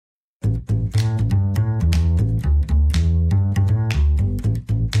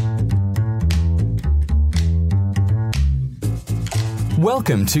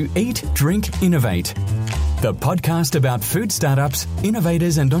Welcome to Eat, Drink, Innovate, the podcast about food startups,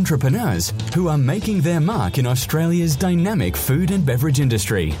 innovators and entrepreneurs who are making their mark in Australia's dynamic food and beverage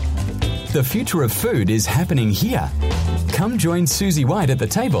industry. The future of food is happening here. Come join Susie White at the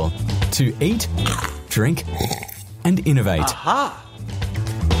table to eat, drink and innovate. Aha!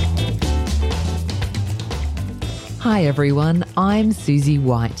 Hi everyone, I'm Susie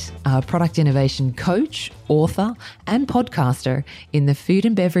White, a product innovation coach, author and podcaster in the food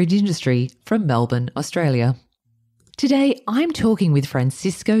and beverage industry from Melbourne, Australia. Today I'm talking with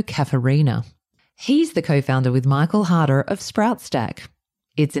Francisco Caffarina. He's the co-founder with Michael Harder of Sproutstack.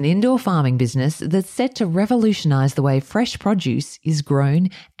 It's an indoor farming business that's set to revolutionise the way fresh produce is grown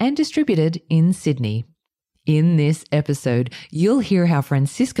and distributed in Sydney. In this episode, you'll hear how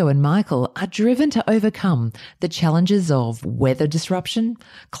Francisco and Michael are driven to overcome the challenges of weather disruption,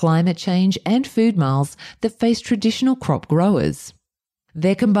 climate change, and food miles that face traditional crop growers.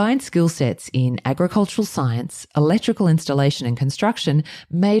 Their combined skill sets in agricultural science, electrical installation and construction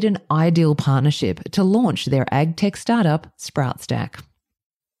made an ideal partnership to launch their ag tech startup, Sproutstack.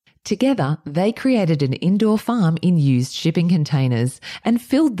 Together, they created an indoor farm in used shipping containers and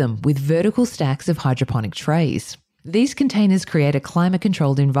filled them with vertical stacks of hydroponic trays. These containers create a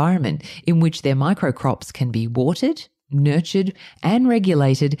climate-controlled environment in which their microcrops can be watered, nurtured, and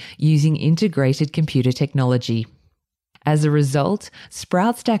regulated using integrated computer technology. As a result,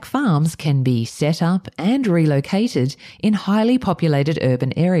 Sproutstack farms can be set up and relocated in highly populated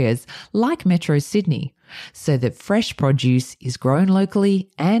urban areas like Metro Sydney, so that fresh produce is grown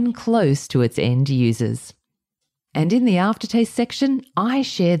locally and close to its end users. And in the aftertaste section, I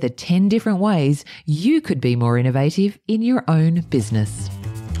share the 10 different ways you could be more innovative in your own business.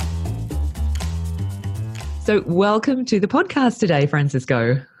 So welcome to the podcast today,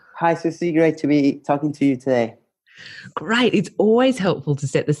 Francisco. Hi, Susie. Great to be talking to you today. Great. It's always helpful to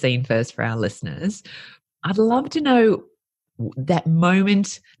set the scene first for our listeners. I'd love to know that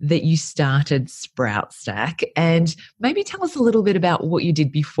moment that you started Sproutstack and maybe tell us a little bit about what you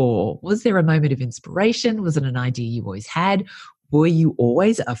did before. Was there a moment of inspiration? Was it an idea you always had? Were you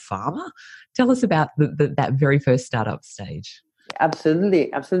always a farmer? Tell us about that very first startup stage.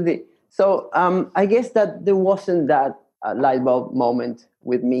 Absolutely. So I guess that there wasn't that light bulb moment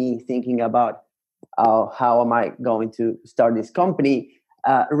with me thinking about how am I going to start this company,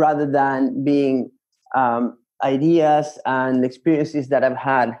 rather than being ideas and experiences that I've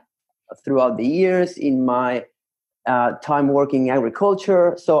had throughout the years in my time working in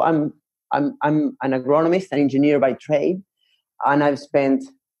agriculture. So I'm an agronomist, an engineer by trade, and I've spent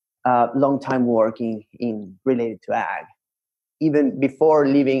a long time working in related to ag. Even before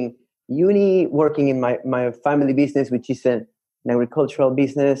leaving uni, working in my family business, which is an agricultural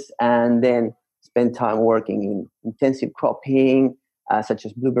business, and then spent time working in intensive cropping, such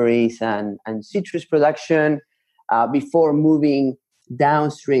as blueberries and citrus production, before moving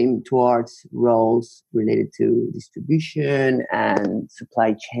downstream towards roles related to distribution and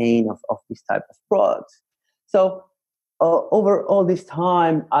supply chain of this type of products. So over all this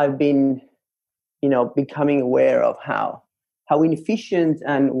time, I've been, becoming aware of how inefficient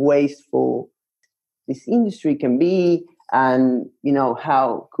and wasteful this industry can be, and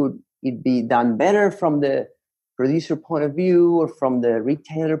how could it be done better from the producer point of view or from the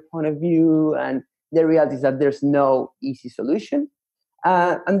retailer point of view. And the reality is that there's no easy solution.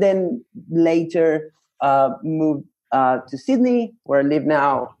 And then later moved to Sydney, where I live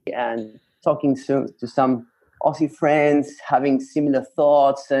now, and talking to some Aussie friends, having similar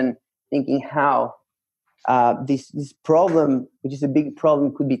thoughts and thinking how this problem, which is a big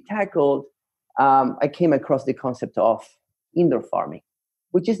problem, could be tackled. I came across the concept of indoor farming,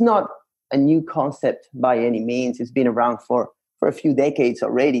 which is not a new concept by any means. It's been around for a few decades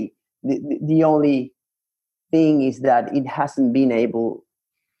already. The only thing is that it hasn't been able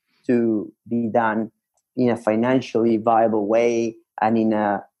to be done in a financially viable way and in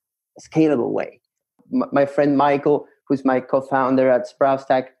a scalable way. My friend Michael, who's my co-founder at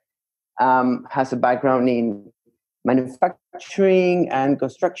Sproutstack, has a background in manufacturing and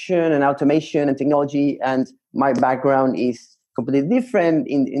construction and automation and technology, and my background is completely different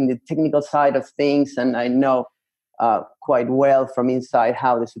in the technical side of things, and I know quite well from inside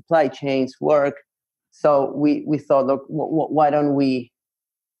how the supply chains work. So we thought, look, why don't we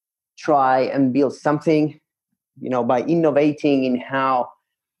try and build something, by innovating in how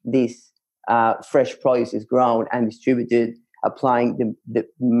this fresh produce is grown and distributed, applying the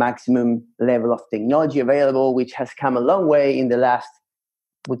maximum level of technology available, which has come a long way in the last,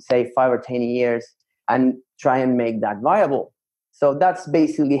 would say, 5 or 10 years, and try and make that viable. So that's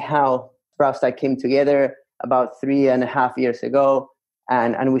basically how Sproutstack came together about 3.5 years ago.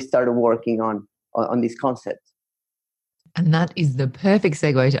 and we started working on this concept. And that is the perfect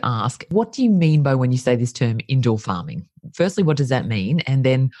segue to ask, what do you mean by when you say this term indoor farming? Firstly, what does that mean? And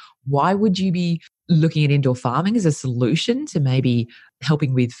then why would you be looking at indoor farming as a solution to maybe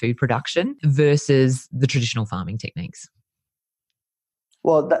helping with food production versus the traditional farming techniques?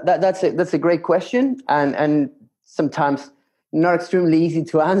 Well, that's a great question, and sometimes not extremely easy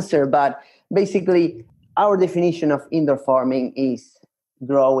to answer. But basically, our definition of indoor farming is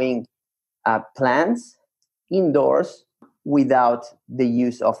growing plants indoors without the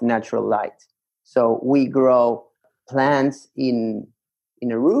use of natural light. So we grow plants in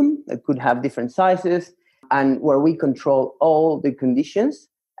a room that could have different sizes, and where we control all the conditions,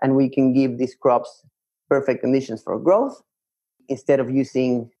 and we can give these crops perfect conditions for growth. Instead of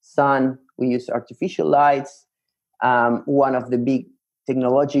using sun, we use artificial lights. One of the big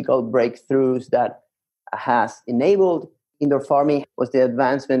technological breakthroughs that has enabled indoor farming was the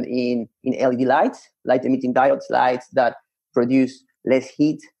advancement in LED lights, light-emitting diodes lights that produce less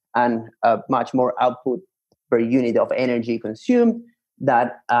heat and much more output per unit of energy consumed.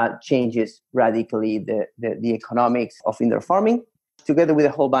 That changes radically the economics of indoor farming, together with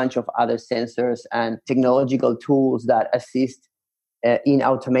a whole bunch of other sensors and technological tools that assist in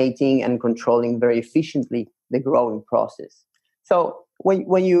automating and controlling very efficiently the growing process. So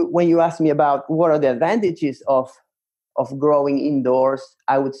when you ask me about what are the advantages of growing indoors,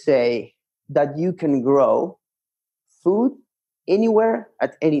 I would say that you can grow food anywhere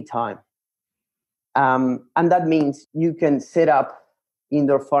at any time. And that means you can set up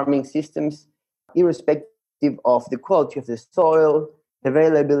indoor farming systems irrespective of the quality of the soil, the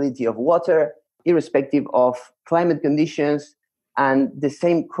availability of water, irrespective of climate conditions, and the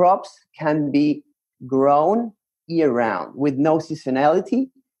same crops can be grown year-round with no seasonality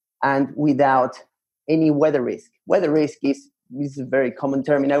and without any weather risk. Weather risk is a very common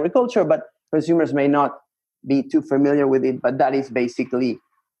term in agriculture, but consumers may not be too familiar with it. But that is basically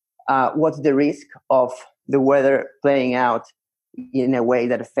what's the risk of the weather playing out in a way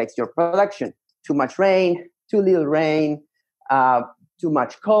that affects your production. Too much rain, too little rain, too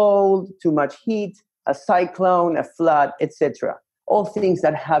much cold, too much heat, a cyclone, a flood, etc. All things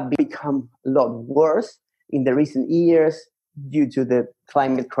that have become a lot worse in the recent years due to the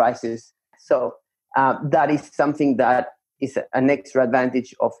climate crisis. So that is something that is an extra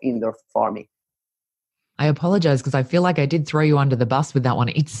advantage of indoor farming. I apologize because I feel like I did throw you under the bus with that one.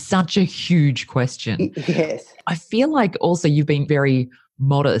 It's such a huge question. Yes. I feel like also you've been very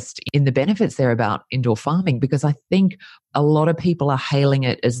modest in the benefits there about indoor farming, because I think a lot of people are hailing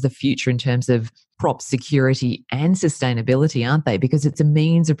it as the future in terms of crop security and sustainability, aren't they? Because it's a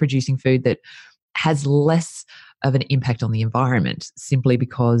means of producing food that has less of an impact on the environment simply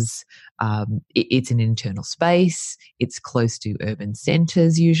because it's an internal space, it's close to urban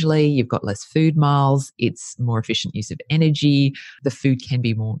centres usually, you've got less food miles, it's more efficient use of energy, the food can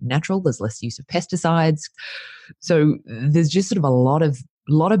be more natural, there's less use of pesticides. So there's just sort of a lot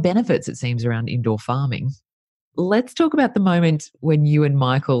of benefits, it seems, around indoor farming. Let's talk about the moment when you and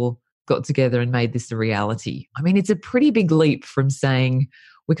Michael got together and made this a reality. I mean, it's a pretty big leap from saying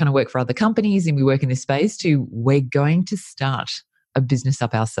we kind of work for other companies and we work in this space to we're going to start a business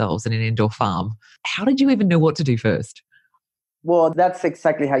up ourselves in an indoor farm. How did you even know what to do first? Well, that's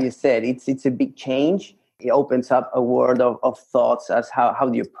exactly how you said. It's a big change. It opens up a world of thoughts as how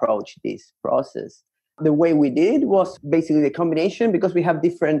do you approach this process. The way we did was basically the combination, because we have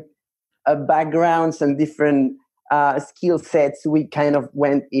different backgrounds and different skill sets. We kind of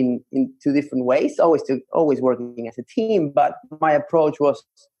went in two different ways, always working as a team. But my approach was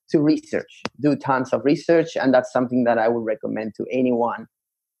to research, do tons of research. And that's something that I would recommend to anyone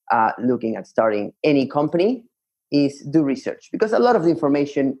looking at starting any company, is do research, because a lot of the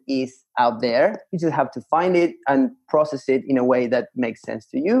information is out there. You just have to find it and process it in a way that makes sense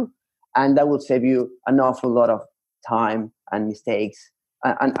to you. And that will save you an awful lot of time and mistakes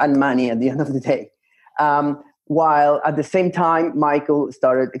and money at the end of the day. While at the same time, Michael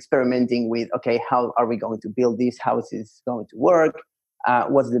started experimenting with, okay, how are we going to build this? How is this going to work?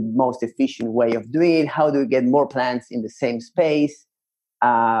 What's the most efficient way of doing it? How do we get more plants in the same space?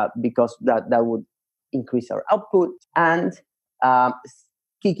 Because that would increase our output. And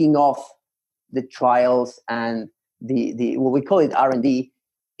kicking off the trials and the what we call it R&D,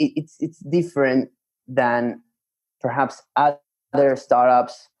 it's different than perhaps other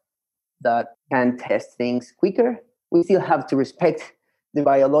startups that can test things quicker. We still have to respect the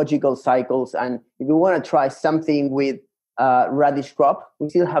biological cycles. And if we want to try something with radish crop, we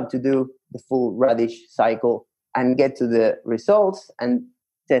still have to do the full radish cycle and get to the results and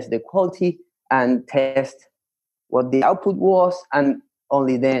test the quality and test what the output was and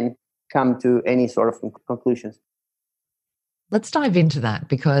only then come to any sort of conclusions. Let's dive into that,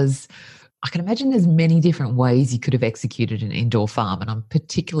 because I can imagine there's many different ways you could have executed an indoor farm, and I'm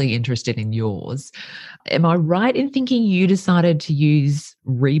particularly interested in yours. Am I right in thinking you decided to use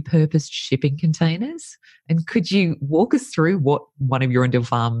repurposed shipping containers? And could you walk us through what one of your indoor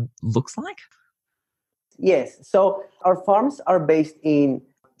farm looks like? Yes. So our farms are based in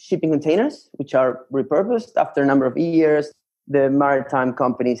shipping containers, which are repurposed. After a number of years, the maritime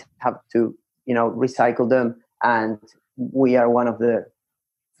companies have to, recycle them, and we are one of the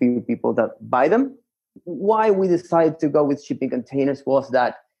few people that buy them. Why we decided to go with shipping containers was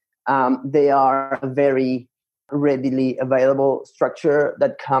that they are a very readily available structure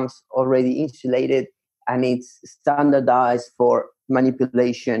that comes already insulated, and it's standardized for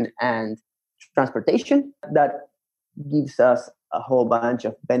manipulation and transportation. That gives us a whole bunch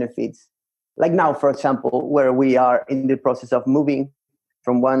of benefits. Like now, for example, where we are in the process of moving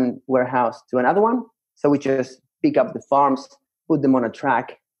from one warehouse to another one. So we just pick up the farms, put them on a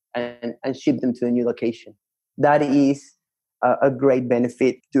track, and ship them to a new location. That is a great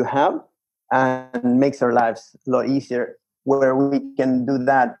benefit to have, and makes our lives a lot easier, where we can do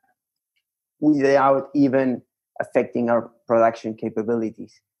that without even affecting our production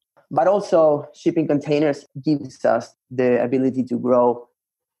capabilities. But also, shipping containers gives us the ability to grow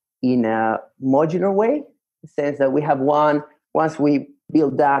in a modular way, in the sense that we have one. Once we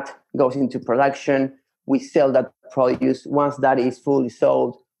build that, goes into production, we sell that produce. Once that is fully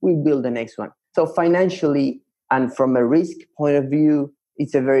sold, we build the next one. So financially and from a risk point of view,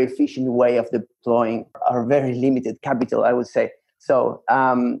 it's a very efficient way of deploying our very limited capital, I would say. So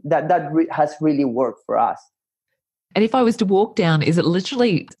that has really worked for us. And if I was to walk down, is it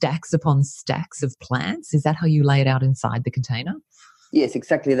literally stacks upon stacks of plants? Is that how you lay it out inside the container? Yes,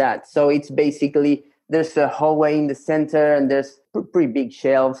 exactly that. So it's basically, there's a hallway in the center, and there's pretty big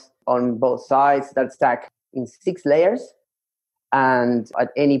shelves on both sides that stack in 6 layers. And at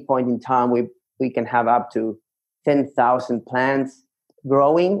any point in time, we can have up to 10,000 plants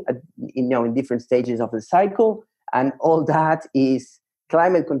growing in different stages of the cycle. And all that is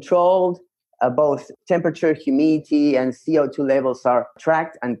climate controlled. Both temperature, humidity, and CO2 levels are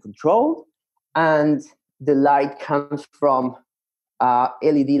tracked and controlled. And the light comes from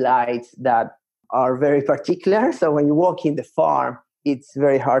LED lights that are very particular. So when you walk in the farm, it's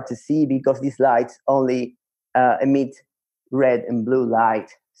very hard to see, because these lights only emit red and blue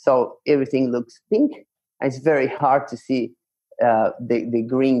light. So everything looks pink, and it's very hard to see the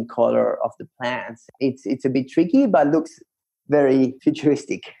green color of the plants. It's a bit tricky, but looks very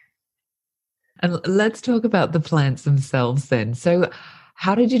futuristic. And let's talk about the plants themselves then. So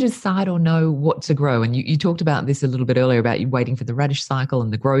how did you decide or know what to grow? And you talked about this a little bit earlier, about you waiting for the radish cycle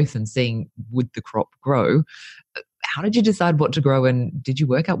and the growth and seeing would the crop grow. How did you decide what to grow, and did you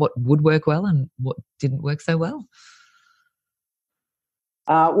work out what would work well and what didn't work so well?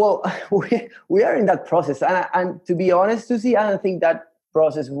 Well, we are in that process. And to be honest, Susie, I don't think that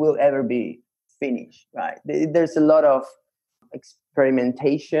process will ever be finished, right? There's a lot of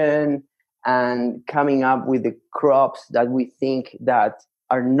experimentation and coming up with the crops that we think that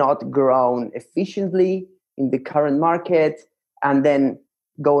are not grown efficiently in the current market, and then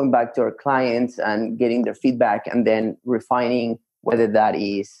going back to our clients and getting their feedback, and then refining whether that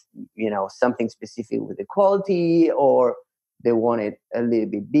is, something specific with the quality, or they want it a little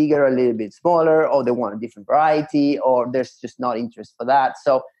bit bigger, a little bit smaller, or they want a different variety, or there's just not interest for that.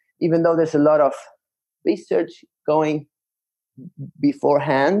 So even though there's a lot of research going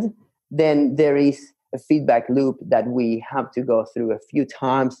beforehand, then there is a feedback loop that we have to go through a few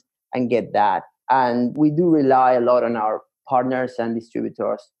times and get that. And we do rely a lot on our partners and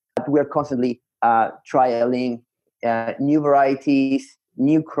distributors. We're constantly trialing new varieties,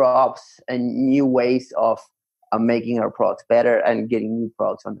 new crops, and new ways of making our products better and getting new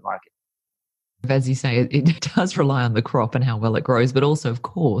products on the market. As you say, it does rely on the crop and how well it grows, but also, of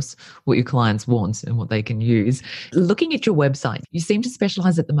course, what your clients want and what they can use. Looking at your website, you seem to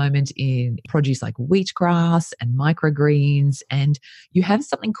specialize at the moment in produce like wheatgrass and microgreens, and you have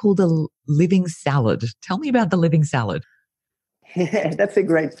something called a living salad. Tell me about the living salad. That's a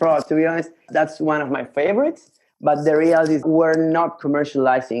great product. To be honest, that's one of my favorites. But the reality is we're not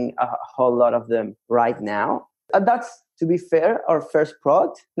commercializing a whole lot of them right now. That's, to be fair, our first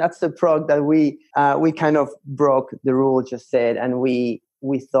product. That's the product that we kind of broke the rule, just said, and we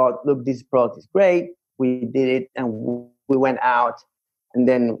thought, look, this product is great. We did it, and we went out, and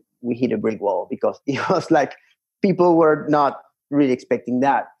then we hit a brick wall, because it was like people were not really expecting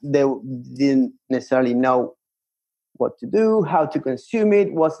that. They didn't necessarily know what to do, how to consume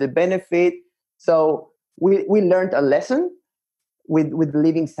it, what's the benefit. So we learned a lesson. with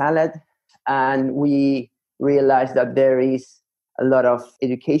Living Salad, and we realized that there is a lot of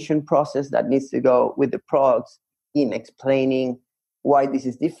education process that needs to go with the products in explaining why this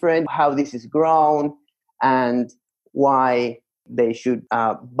is different, how this is grown, and why they should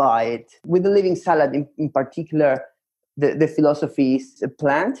buy it. With the Living Salad in particular, the philosophy is a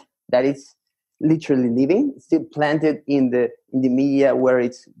plant that is literally living, still planted in the media where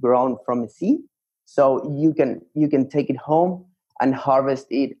it's grown from a seed. So you can take it home and harvest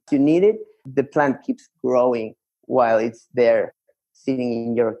it if you need it. The plant keeps growing while it's there sitting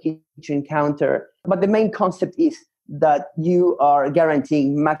in your kitchen counter. But the main concept is that you are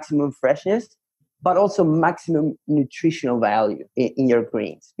guaranteeing maximum freshness, but also maximum nutritional value in your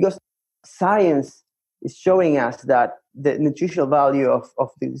greens. Because science is showing us that the nutritional value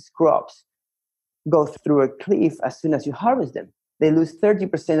of these crops go through a cliff as soon as you harvest them. They lose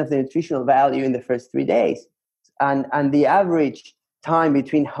 30% of the nutritional value in the first 3 days. And the average time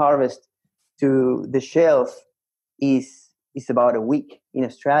between harvest to the shelf is about a week in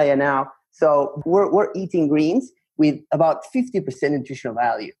Australia now. So we're eating greens with about 50% nutritional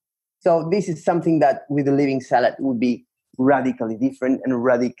value. So this is something that with the Living Salad would be radically different and a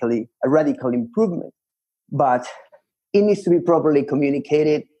radical improvement. But it needs to be properly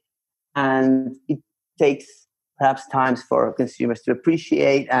communicated, and it takes perhaps times for consumers to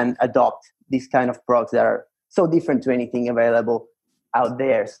appreciate and adopt these kind of products that are so different to anything available out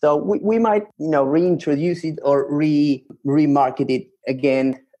there. So we might, reintroduce it or remarket it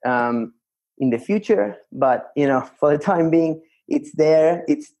again in the future. But, for the time being, it's there.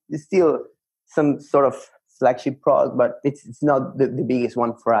 It's still some sort of flagship product, but it's not the biggest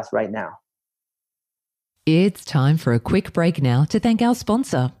one for us right now. It's time for a quick break now to thank our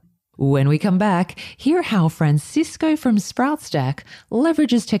sponsor. When we come back, hear how Francisco from SproutStack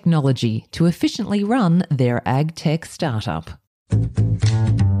leverages technology to efficiently run their ag tech startup.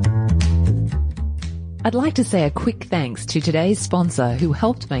 I'd like to say a quick thanks to today's sponsor who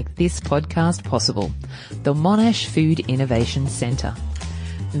helped make this podcast possible, the Monash Food Innovation Centre.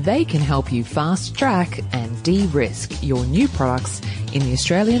 They can help you fast track and de-risk your new products in the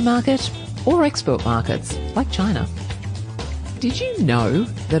Australian market or export markets like China. Did you know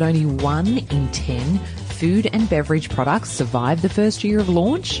that only 1 in 10 food and beverage products survive the first year of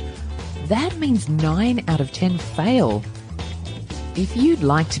launch? That means 9 out of 10 fail. If you'd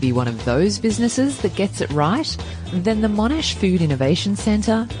like to be one of those businesses that gets it right, then the Monash Food Innovation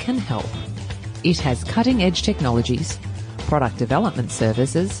Centre can help. It has cutting-edge technologies, product development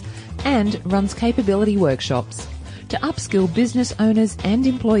services, and runs capability workshops to upskill business owners and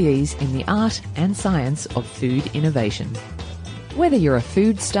employees in the art and science of food innovation. Whether you're a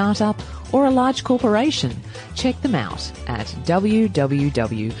food startup or a large corporation, check them out at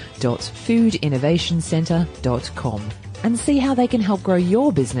www.foodinnovationcentre.com and see how they can help grow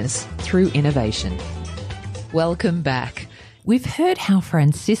your business through innovation. Welcome back. We've heard how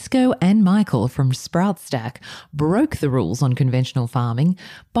Francisco and Michael from SproutStack broke the rules on conventional farming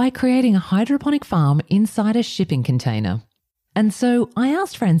by creating a hydroponic farm inside a shipping container. And so I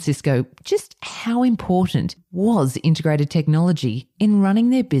asked Francisco just how important was integrated technology in running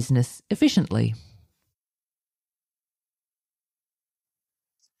their business efficiently.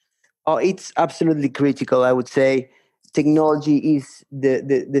 Oh, it's absolutely critical, I would say. Technology is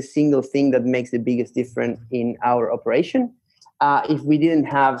the single thing that makes the biggest difference in our operation. If we didn't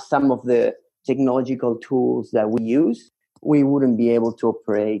have some of the technological tools that we use, we wouldn't be able to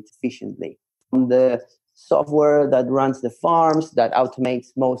operate efficiently. The software that runs the farms, that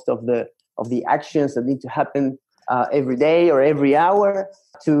automates most of the actions that need to happen every day or every hour,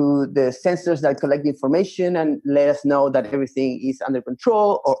 to the sensors that collect the information and let us know that everything is under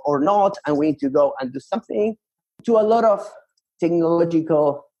control or not, and we need to go and do something, to a lot of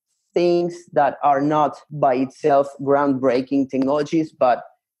technological things that are not by itself groundbreaking technologies, but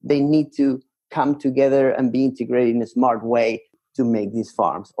they need to come together and be integrated in a smart way to make these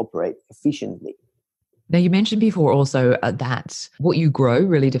farms operate efficiently. Now, you mentioned before also that what you grow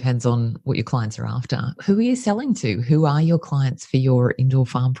really depends on what your clients are after. Who are you selling to? Who are your clients for your indoor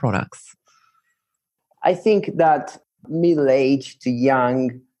farm products? I think that middle-aged to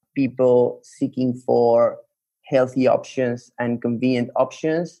young people seeking for healthy options and convenient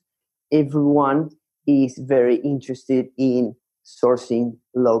options, everyone is very interested in sourcing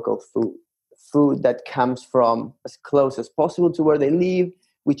local food that comes from as close as possible to where they live,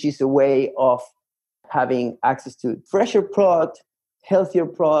 which is a way of having access to fresher product, healthier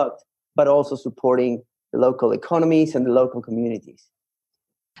product, but also supporting the local economies and the local communities.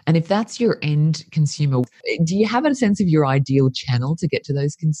 And if that's your end consumer, do you have a sense of your ideal channel to get to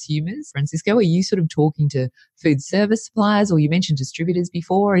those consumers? Francisco, are you sort of talking to food service suppliers, or you mentioned distributors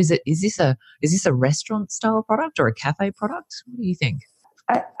before? Is this a restaurant style product or a cafe product? What do you think?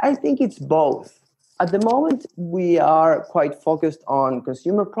 I think it's both. At the moment, we are quite focused on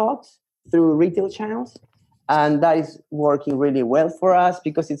consumer products through retail channels. And that is working really well for us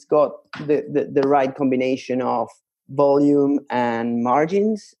because it's got the right combination of volume and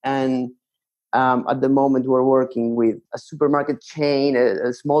margins. And at the moment, we're working with a supermarket chain,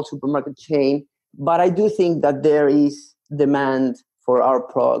 a small supermarket chain. But I do think that there is demand for our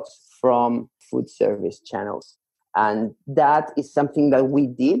products from food service channels. And that is something that we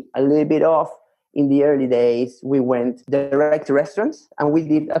did a little bit of in the early days. We went direct to restaurants, and we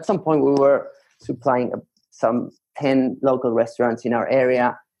did, at some point, we were supplying some 10 local restaurants in our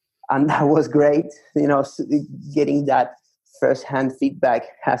area. And that was great. Getting that first-hand feedback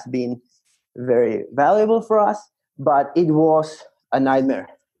has been very valuable for us, but it was a nightmare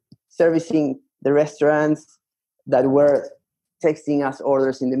servicing the restaurants that were texting us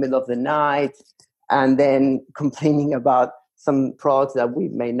orders in the middle of the night and then complaining about some products that we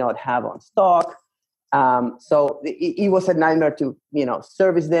may not have on stock. So it was a nightmare to,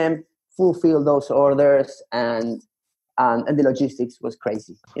 service them, fulfill those orders, and the logistics was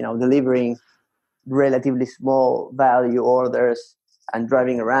crazy. Delivering relatively small value orders and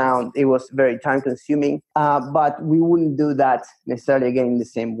driving around, it was very time consuming. But we wouldn't do that necessarily again in the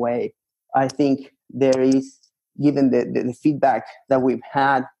same way. I think there is, given the feedback that we've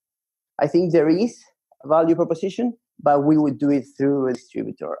had, I think there is a value proposition, but we would do it through a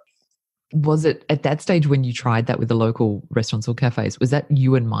distributor. Was it at that stage when you tried that with the local restaurants or cafes, was that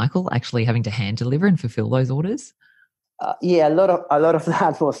you and Michael actually having to hand deliver and fulfill those orders? Yeah, a lot of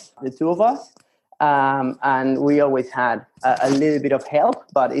that was the two of us. And we always had a little bit of help,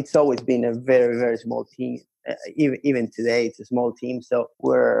 but it's always been a very, very small team. Even today, it's a small team. So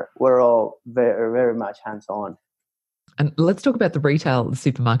we're all very, very much hands-on. And let's talk about the retail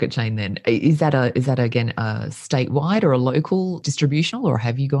supermarket chain then. Is that again a statewide or a local distributional, or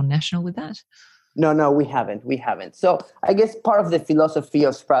have you gone national with that? No, we haven't. So I guess part of the philosophy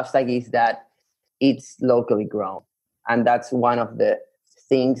of Sprouts is that it's locally grown. And that's one of the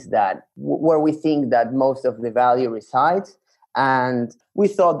things that where we think that most of the value resides. And we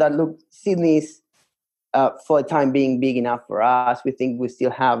thought that, look, Sydney's for the time being big enough for us. We think we still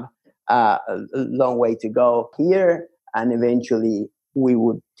have a long way to go here. And eventually we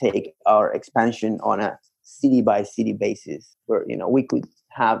would take our expansion on a city by city basis where, we could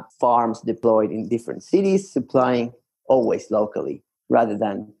have farms deployed in different cities, supplying always locally, rather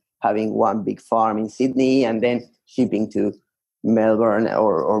than having one big farm in Sydney and then shipping to Melbourne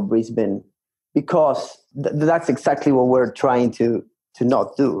or Brisbane, because that's exactly what we're trying to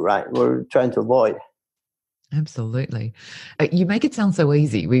not do, right? We're trying to avoid. Absolutely. You make it sound so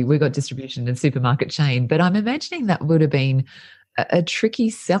easy. We got distribution and supermarket chain, but I'm imagining that would have been a tricky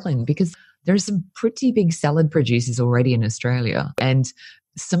selling, because there are some pretty big salad producers already in Australia, and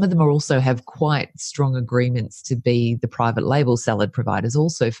some of them also have quite strong agreements to be the private label salad providers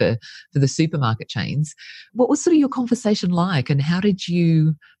also for the supermarket chains. What was sort of your conversation like, and how did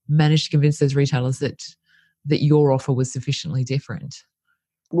you manage to convince those retailers that your offer was sufficiently different?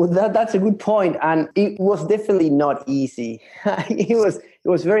 Well, that's a good point, and it was definitely not easy. It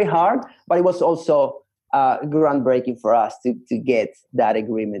was very hard, but it was also groundbreaking for us to get that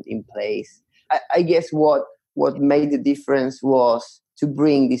agreement in place. I guess what made the difference was to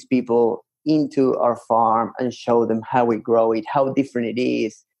bring these people into our farm and show them how we grow it, how different it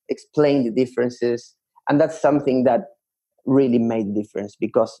is, explain the differences, and that's something that really made the difference,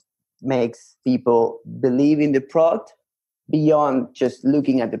 because it makes people believe in the product beyond just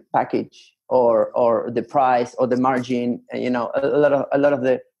looking at the package or the price or the margin. A lot of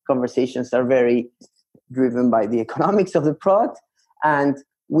the conversations are very driven by the economics of the product, and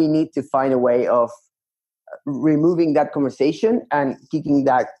we need to find a way of removing that conversation and kicking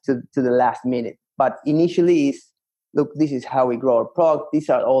that to the last minute. But initially is, look, this is how we grow our product. These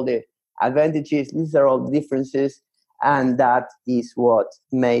are all the advantages. These are all the differences. And that is what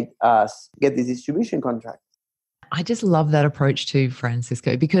made us get this distribution contract. I just love that approach too,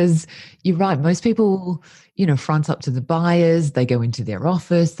 Francisco, because you're right. Most people, front up to the buyers, they go into their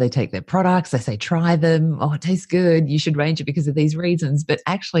office, they take their products, they say, try them. Oh, it tastes good. You should range it because of these reasons. But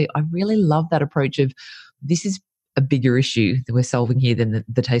actually, I really love that approach of, this is a bigger issue that we're solving here than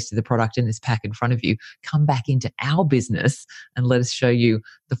the taste of the product in this pack in front of you. Come back into our business and let us show you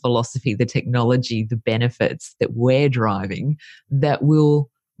the philosophy, the technology, the benefits that we're driving that will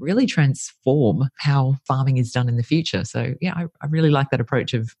really transform how farming is done in the future. So yeah, I really like that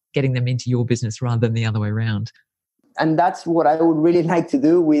approach of getting them into your business rather than the other way around. And that's what I would really like to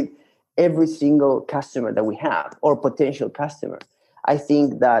do with every single customer that we have or potential customer. I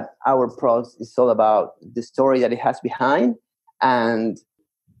think that our product is all about the story that it has behind and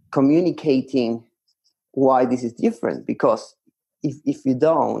communicating why this is different. Because if you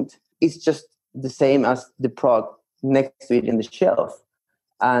don't, it's just the same as the product next to it in the shelf.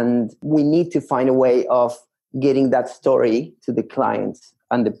 And we need to find a way of getting that story to the clients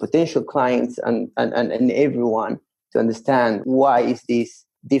and the potential clients and everyone to understand why is this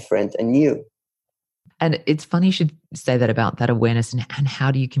different and new. And it's funny you should say that about that awareness and how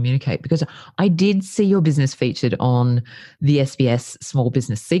do you communicate? Because I did see your business featured on the SBS Small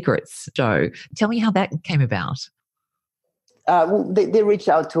Business Secrets show. Tell me how that came about. They reached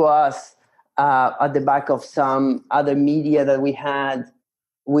out to us at the back of some other media that we had,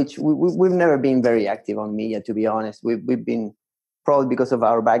 which we've never been very active on media, to be honest. We've been probably because of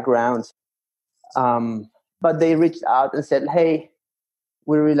our backgrounds. But they reached out and said, hey,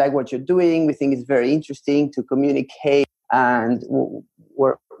 we really like what you're doing. We think it's very interesting to communicate. And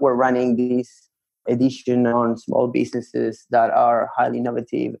we're running this edition on small businesses that are highly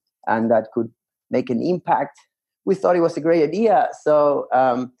innovative and that could make an impact. We thought it was a great idea. So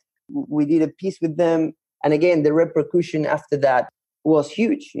we did a piece with them. And again, the repercussion after that was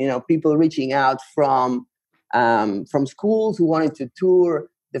huge. You know, people reaching out from schools who wanted to tour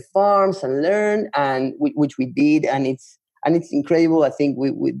the farms and learn, and which we did. And it's incredible. I think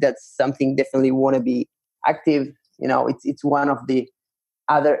we that's something definitely want to be active. You know, it's one of the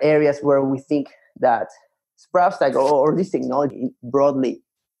other areas where we think that Sprouts like or this technology broadly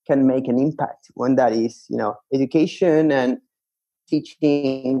can make an impact. When that is, you know, education and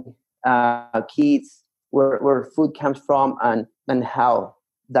teaching kids where food comes from and how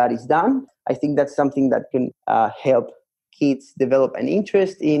that is done. I think that's something that can help kids develop an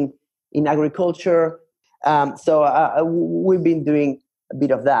interest in agriculture. So we've been doing a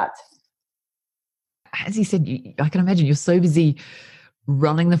bit of that. As you said, I can imagine you're so busy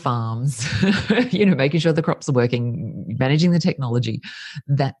running the farms, you know, making sure the crops are working, managing the technology.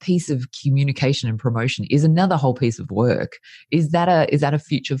 That piece of communication and promotion is another whole piece of work. Is that a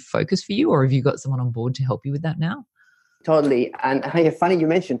future focus for you, or have you got someone on board to help you with that now? Totally. And funny you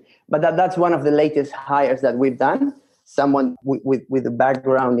mentioned, but that's one of the latest hires that we've done. Someone with a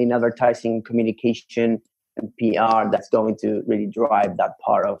background in advertising, communication, and PR that's going to really drive that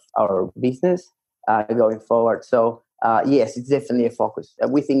part of our business going forward. So yes, it's definitely a focus.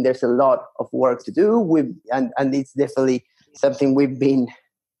 We think there's a lot of work to do. And it's definitely something we've been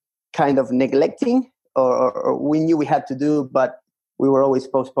kind of neglecting, or we knew we had to do, but we were always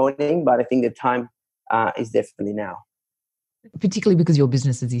postponing. But I think the time is definitely now. Particularly because your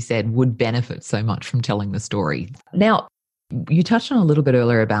business, as you said, would benefit so much from telling the story. Now, you touched on a little bit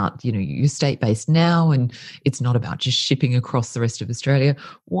earlier about, you know, you're state-based now and it's not about just shipping across the rest of Australia.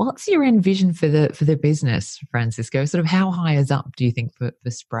 What's your end vision for the business, Francisco? Sort of how high is up, do you think, for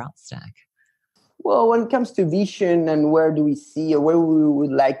Sproutsstack? Well, when it comes to vision and where do we see or where we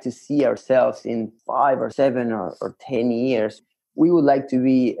would like to see ourselves in 5 or 7 or 10 years, we would like to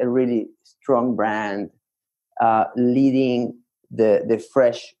be a really strong brand leading the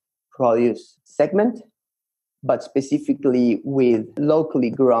fresh produce segment, but specifically with locally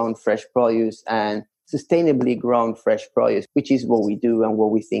grown fresh produce and sustainably grown fresh produce, which is what we do and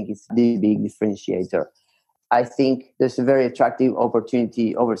what we think is the big differentiator. I think there's a very attractive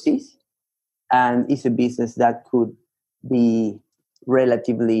opportunity overseas, and it's a business that could be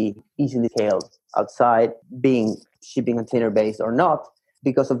relatively easily scaled outside, being shipping container based or not,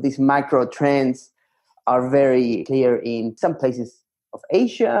 because of these macro trends are very clear in some places of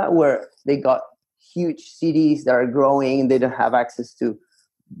Asia where they got huge cities that are growing. They don't have access to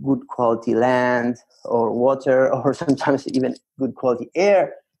good quality land or water or sometimes even good quality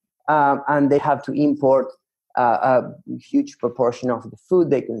air. And they have to import a huge proportion of the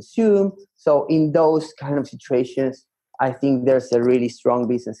food they consume. So in those kind of situations, I think there's a really strong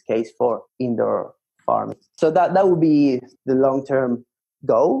business case for indoor farming. So that would be the long-term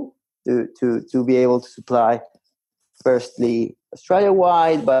goal, to be able to supply firstly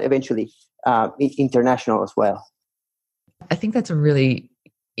Australia-wide, but eventually international as well. I think that's a really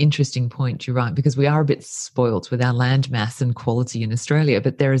interesting point, you're right, because we are a bit spoilt with our land mass and quality in Australia,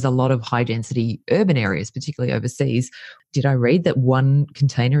 but there is a lot of high density urban areas, particularly overseas. Did I read that 1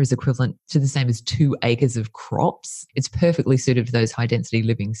 container is equivalent to the same as 2 acres of crops? It's perfectly suited for those high density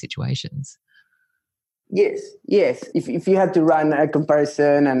living situations. Yes. If you had to run a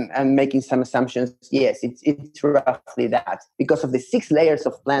comparison and making some assumptions, yes, it's roughly that. Because of the 6 layers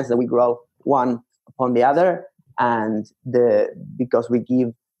of plants that we grow one upon the other, and because we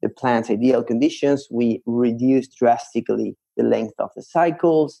give the plants ideal conditions, we reduce drastically the length of the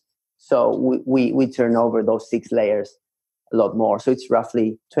cycles. So we turn over those 6 layers a lot more. So it's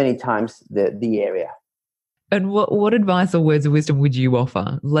roughly 20 times the area. And what advice or words of wisdom would you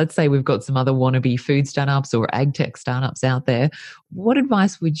offer? Let's say we've got some other wannabe food startups or ag tech startups out there. What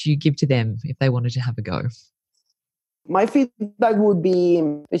advice would you give to them if they wanted to have a go? My feedback would be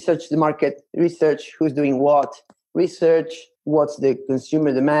research the market, research who's doing what, research what's the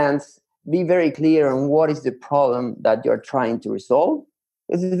consumer demands, be very clear on what is the problem that you're trying to resolve.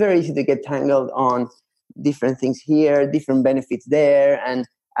 It's very easy to get tangled on different things here, different benefits there, and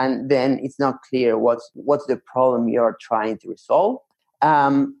then it's not clear what's the problem you're trying to resolve.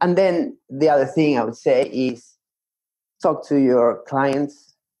 And then the other thing I would say is talk to your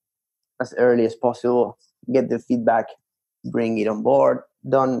clients as early as possible, get the feedback, bring it on board.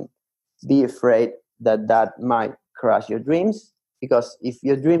 Don't be afraid that might crush your dreams, because if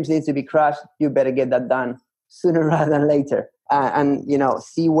your dreams need to be crushed, you better get that done sooner rather than later. And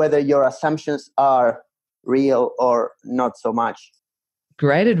see whether your assumptions are real or not so much.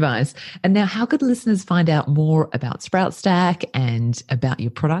 Great advice. And now, how could listeners find out more about Sprout Stack and about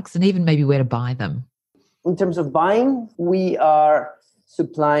your products, and even maybe where to buy them? In terms of buying, we are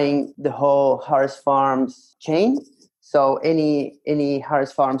supplying the whole Harris Farms chain. So any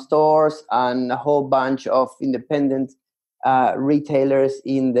Harris Farm stores and a whole bunch of independent retailers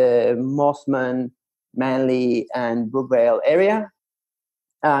in the Mosman, Manly, and Brookvale area.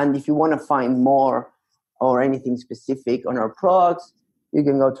 And if you want to find more or anything specific on our products, you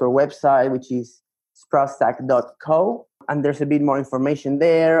can go to our website, which is sproutstack.co. And there's a bit more information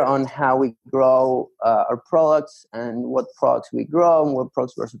there on how we grow our products and what products we grow and what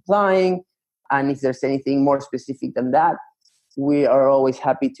products we're supplying. And if there's anything more specific than that, we are always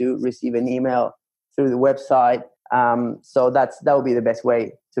happy to receive an email through the website. So that would be the best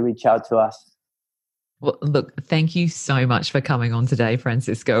way to reach out to us. Well, look, thank you so much for coming on today,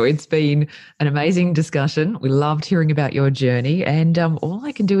 Francisco. It's been an amazing discussion. We loved hearing about your journey. And all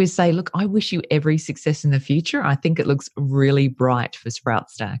I can do is say, look, I wish you every success in the future. I think it looks really bright for Sprout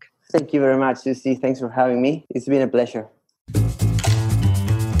Stack. Thank you very much, Susie. Thanks for having me. It's been a pleasure.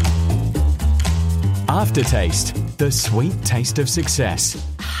 Aftertaste, the sweet taste of success.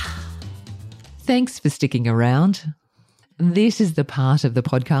 Thanks for sticking around. This is the part of the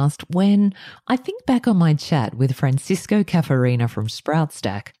podcast when I think back on my chat with Francisco Caffarina from Sprout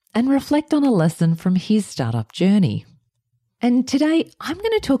Stack and reflect on a lesson from his startup journey. And today I'm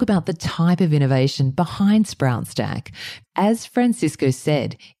going to talk about the type of innovation behind Sprout Stack. As Francisco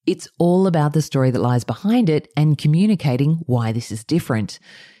said, it's all about the story that lies behind it and communicating why this is different.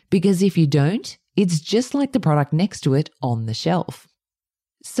 Because if you don't, it's just like the product next to it on the shelf.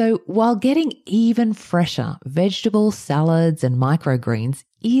 So while getting even fresher vegetables, salads, and microgreens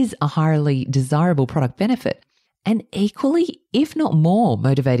is a highly desirable product benefit, an equally, if not more,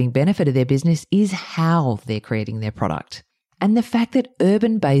 motivating benefit of their business is how they're creating their product. And the fact that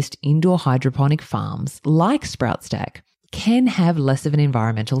urban-based indoor hydroponic farms like Sprout Stack can have less of an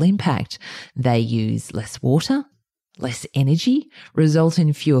environmental impact. They use less water, less energy, result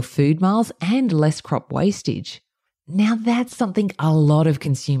in fewer food miles, and less crop wastage. Now that's something a lot of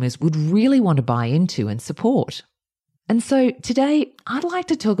consumers would really want to buy into and support. And so today I'd like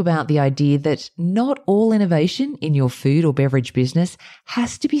to talk about the idea that not all innovation in your food or beverage business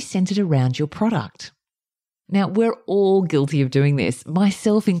has to be centered around your product. Now we're all guilty of doing this,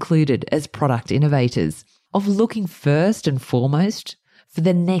 myself included, as product innovators, of looking first and foremost for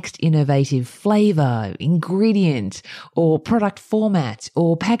the next innovative flavor, ingredient, or product format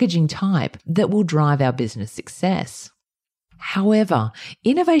or packaging type that will drive our business success. However,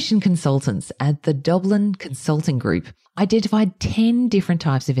 innovation consultants at the Dublin Consulting Group identified 10 different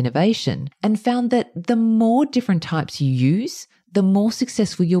types of innovation and found that the more different types you use, the more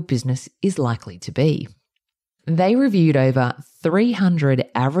successful your business is likely to be. They reviewed over 300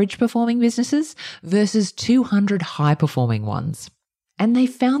 average performing businesses versus 200 high performing ones. And they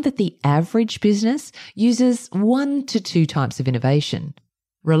found that the average business uses 1 to 2 types of innovation,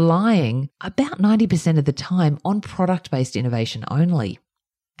 relying about 90% of the time on product-based innovation only.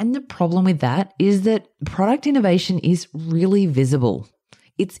 And the problem with that is that product innovation is really visible.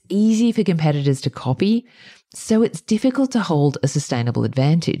 It's easy for competitors to copy, so it's difficult to hold a sustainable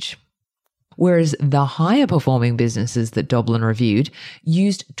advantage. Whereas the higher performing businesses that Dublin reviewed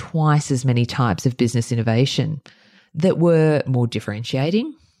used twice as many types of business innovation that were more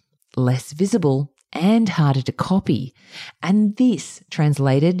differentiating, less visible, and harder to copy, and this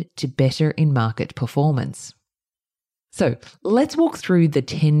translated to better in-market performance. So let's walk through the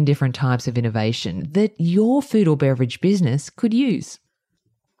 10 different types of innovation that your food or beverage business could use.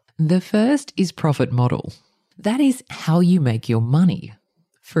 The first is profit model. That is how you make your money.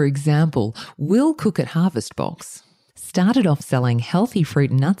 For example, Will Cook at Harvest Box started off selling healthy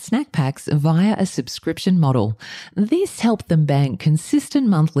fruit and nut snack packs via a subscription model. This helped them bank consistent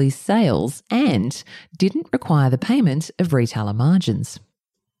monthly sales and didn't require the payment of retailer margins.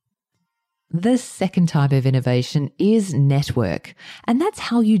 The second type of innovation is network, and that's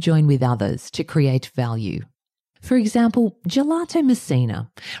how you join with others to create value. For example, Gelato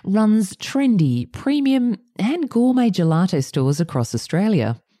Messina runs trendy, premium and gourmet gelato stores across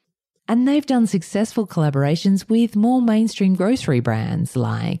Australia. And they've done successful collaborations with more mainstream grocery brands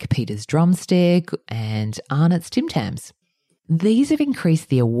like Peter's Drumstick and Arnott's Tim Tams. These have increased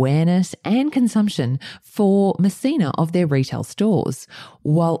the awareness and consumption for Messina of their retail stores,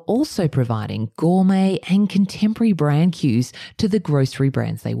 while also providing gourmet and contemporary brand cues to the grocery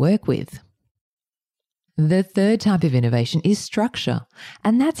brands they work with. The third type of innovation is structure,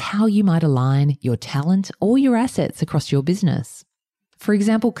 and that's how you might align your talent or your assets across your business. For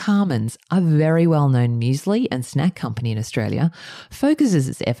example, Carmen's, a very well-known muesli and snack company in Australia, focuses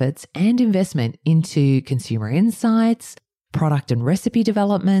its efforts and investment into consumer insights, product and recipe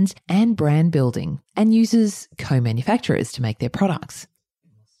development, and brand building, and uses co-manufacturers to make their products.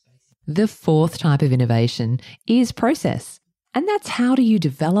 The fourth type of innovation is process, and that's how do you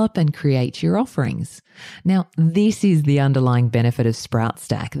develop and create your offerings. Now, this is the underlying benefit of Sprout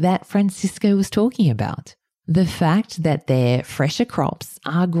Stack that Francisco was talking about. The fact that their fresher crops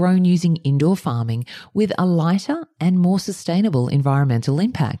are grown using indoor farming with a lighter and more sustainable environmental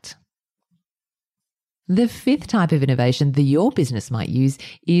impact. The fifth type of innovation that your business might use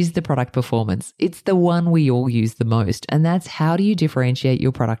is the product performance. It's the one we all use the most, and that's how do you differentiate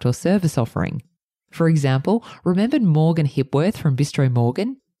your product or service offering. For example, remember Morgan Hipworth from Bistro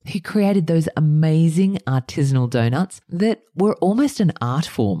Morgan, who created those amazing artisanal donuts that were almost an art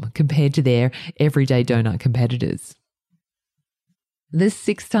form compared to their everyday donut competitors. The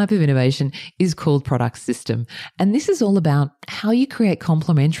sixth type of innovation is called product system, and this is all about how you create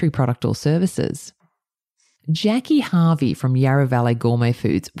complementary product or services. Jackie Harvey from Yarra Valley Gourmet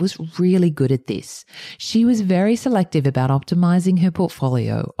Foods was really good at this. She was very selective about optimizing her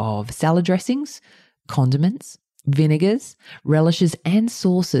portfolio of salad dressings, condiments, vinegars, relishes and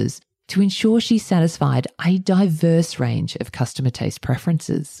sauces to ensure she satisfied a diverse range of customer taste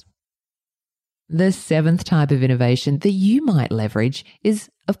preferences. The seventh type of innovation that you might leverage is,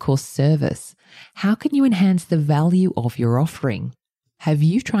 of course, service. How can you enhance the value of your offering? Have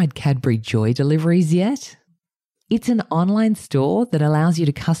you tried Cadbury Joy Deliveries yet? It's an online store that allows you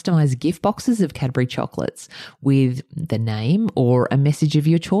to customize gift boxes of Cadbury chocolates with the name or a message of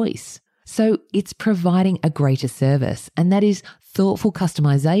your choice. So it's providing a greater service, and that is thoughtful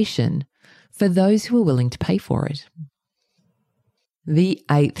customization for those who are willing to pay for it. The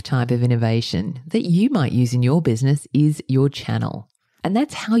eighth type of innovation that you might use in your business is your channel, and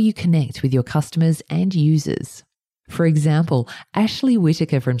that's how you connect with your customers and users. For example, Ashley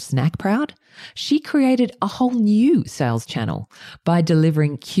Whitaker from Snack Proud, she created a whole new sales channel by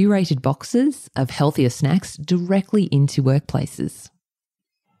delivering curated boxes of healthier snacks directly into workplaces.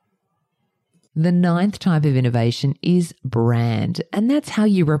 The ninth type of innovation is brand, and that's how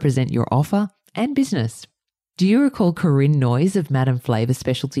you represent your offer and business. Do you recall Corinne Noyes of Madame Flavour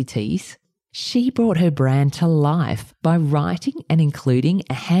Specialty Teas? She brought her brand to life by writing and including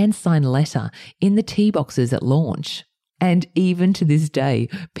a hand-signed letter in the tea boxes at launch. And even to this day,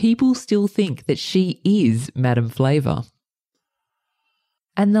 people still think that she is Madame Flavour.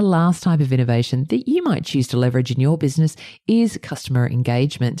 And the last type of innovation that you might choose to leverage in your business is customer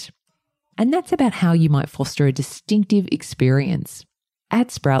engagement. And that's about how you might foster a distinctive experience.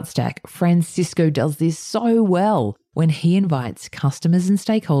 At Sprout Stack, Francisco does this so well when he invites customers and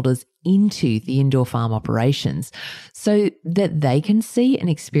stakeholders into the indoor farm operations so that they can see and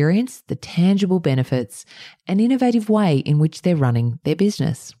experience the tangible benefits and innovative way in which they're running their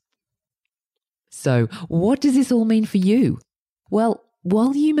business. So, what does this all mean for you? Well,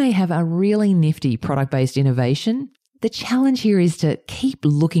 while you may have a really nifty product-based innovation, the challenge here is to keep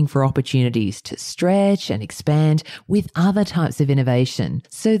looking for opportunities to stretch and expand with other types of innovation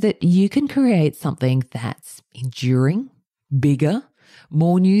so that you can create something that's enduring, bigger,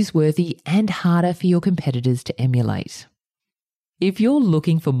 more newsworthy, and harder for your competitors to emulate. If you're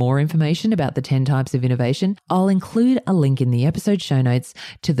looking for more information about the 10 types of innovation, I'll include a link in the episode show notes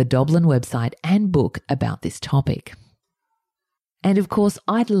to the Doblin website and book about this topic. And of course,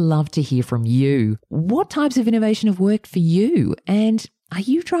 I'd love to hear from you. What types of innovation have worked for you? And are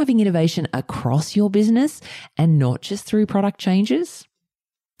you driving innovation across your business and not just through product changes?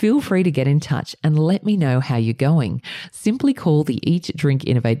 Feel free to get in touch and let me know how you're going. Simply call the Eat, Drink,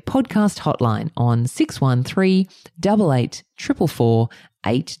 Innovate podcast hotline on 613 88 444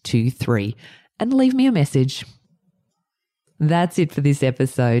 823 and leave me a message. That's it for this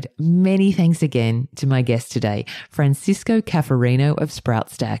episode. Many thanks again to my guest today, Francisco Caffarino of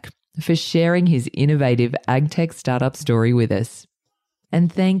Sproutstack, for sharing his innovative agtech startup story with us.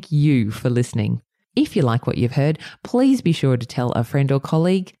 And thank you for listening. If you like what you've heard, please be sure to tell a friend or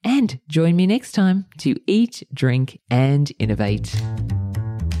colleague and join me next time to eat, drink, and innovate.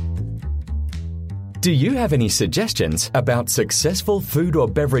 Do you have any suggestions about successful food or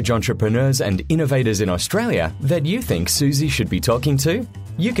beverage entrepreneurs and innovators in Australia that you think Susie should be talking to?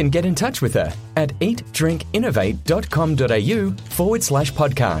 You can get in touch with her at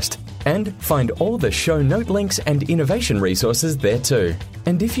eatdrinkinnovate.com.au/podcast and find all the show note links and innovation resources there too.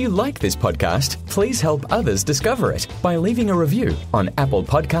 And if you like this podcast, please help others discover it by leaving a review on Apple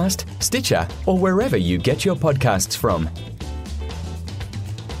Podcast, Stitcher, or wherever you get your podcasts from.